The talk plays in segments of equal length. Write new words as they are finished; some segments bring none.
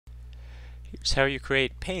Here's how you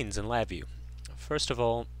create panes in LabVIEW. First of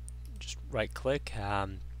all, just right click.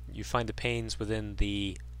 You find the panes within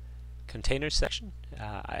the containers section.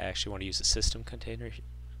 I actually want to use a system container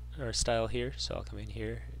or style here, so I'll come in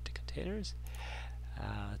here to containers.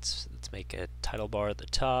 Let's make a title bar at the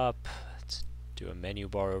top. Let's do a menu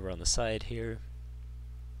bar over on the side here.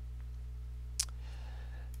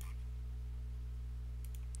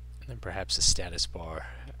 And then perhaps a status bar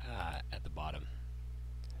at the bottom.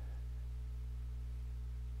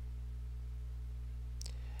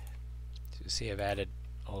 So you see I've added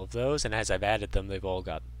all of those, and as I've added them, they've all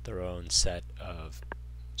got their own set of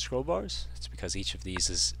scroll bars. It's because each of these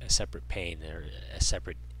is a separate pane or a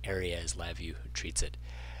separate area as LabVIEW treats it.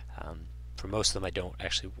 For most of them I don't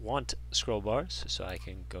actually want scroll bars, so I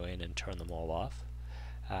can go in and turn them all off.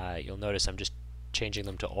 You'll notice I'm just changing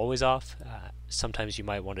them to always off. Sometimes you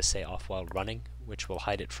might want to say off while running, which will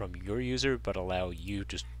hide it from your user but allow you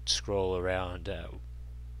to scroll around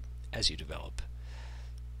as you develop.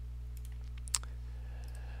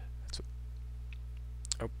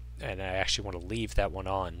 And I actually want to leave that one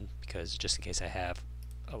on because just in case I have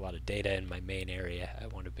a lot of data in my main area, I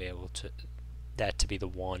want to be able to that to be the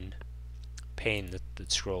one pane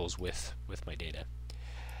that scrolls with my data,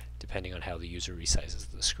 depending on how the user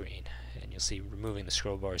resizes the screen. And you'll see removing the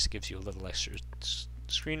scroll bars gives you a little extra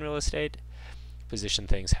screen real estate. Position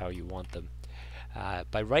things how you want them.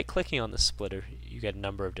 By right-clicking on the splitter, you get a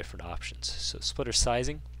number of different options. So splitter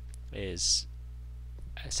sizing is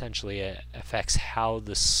essentially affects how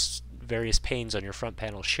the various panes on your front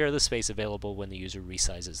panel share the space available when the user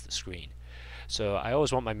resizes the screen. So I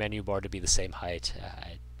always want my menu bar to be the same height.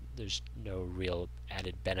 There's no real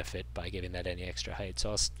added benefit by giving that any extra height,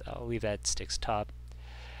 so I'll leave that sticks top.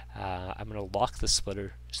 I'm going to lock the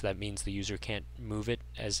splitter, so that means the user can't move it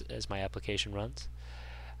as my application runs.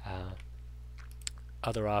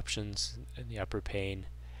 Other options in the upper pane,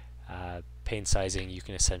 pane sizing, you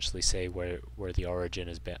can essentially say where the origin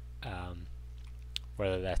is,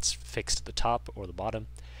 whether that's fixed at the top or the bottom.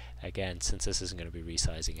 Again, since this isn't going to be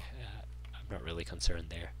resizing, I'm not really concerned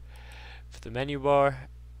there. For the menu bar,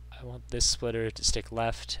 I want this splitter to stick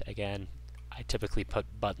left. Again, I typically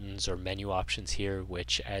put buttons or menu options here,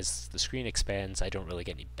 which as the screen expands, I don't really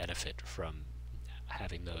get any benefit from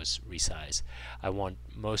having those resize. I want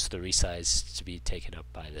most of the resize to be taken up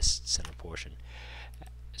by this center portion.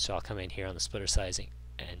 So I'll come in here on the splitter sizing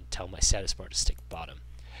and tell my status bar to stick bottom.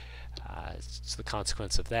 So the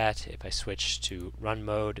consequence of that, if I switch to run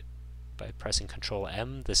mode by pressing Control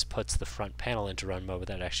M, this puts the front panel into run mode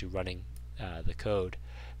without actually running the code,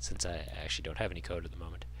 since I actually don't have any code at the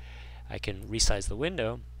moment. I can resize the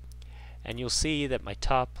window, and you'll see that my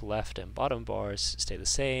top, left, and bottom bars stay the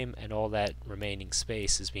same, and all that remaining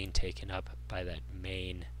space is being taken up by that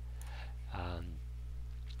main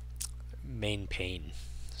pane,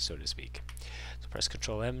 so to speak. So press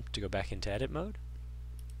Control M to go back into edit mode.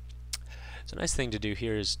 So a nice thing to do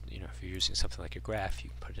here is, if you're using something like a graph, you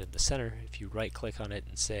can put it in the center. If you right click on it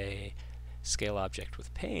and say scale object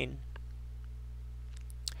with pane,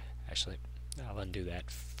 actually I'll undo that.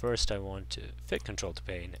 First I want to fit control to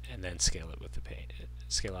pane and then scale it with the pane.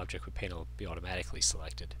 Scale object with pane will be automatically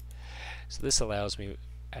selected. So this allows me,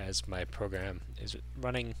 as my program is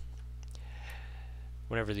running,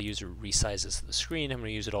 whenever the user resizes the screen, I'm going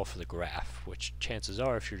to use it all for the graph, which chances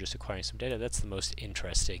are, if you're just acquiring some data, that's the most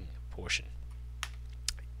interesting portion.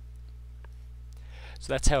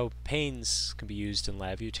 So that's how panes can be used in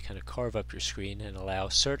LabVIEW to kind of carve up your screen and allow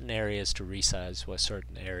certain areas to resize while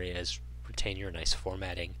certain areas retain your nice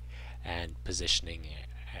formatting and positioning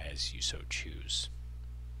as you so choose.